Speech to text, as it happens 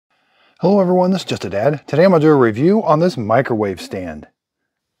Hello everyone, this is Just a Dad. Today I'm going to do a review on this microwave stand.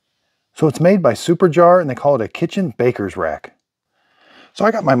 So it's made by SUPERJARE and they call it a kitchen baker's rack. So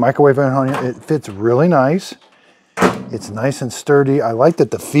I got my microwave on here. It fits really nice. It's nice and sturdy. I like that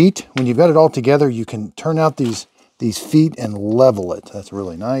the feet, when you've got it all together, you can turn out these feet and level it. That's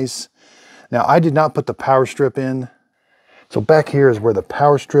really nice. Now I did not put the power strip in. So back here is where the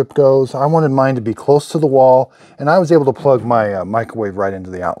power strip goes. I wanted mine to be close to the wall and I was able to plug my microwave right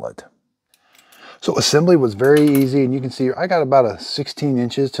into the outlet. So assembly was very easy, and you can see I got about 16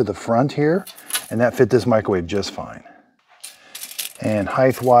 inches to the front here, and that fit this microwave just fine. And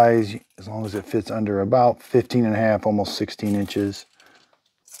height-wise, as long as it fits under about 15 and a half, almost 16 inches.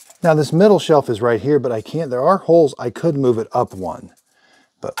 Now this middle shelf is right here, but I can't, there are holes, I could move it up one.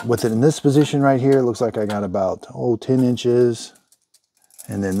 But with it in this position right here, it looks like I got about, 10 inches.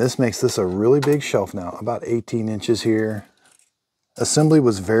 And then this makes this a really big shelf now, about 18 inches here. Assembly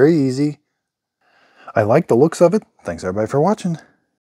was very easy. I like the looks of it. Thanks everybody for watching.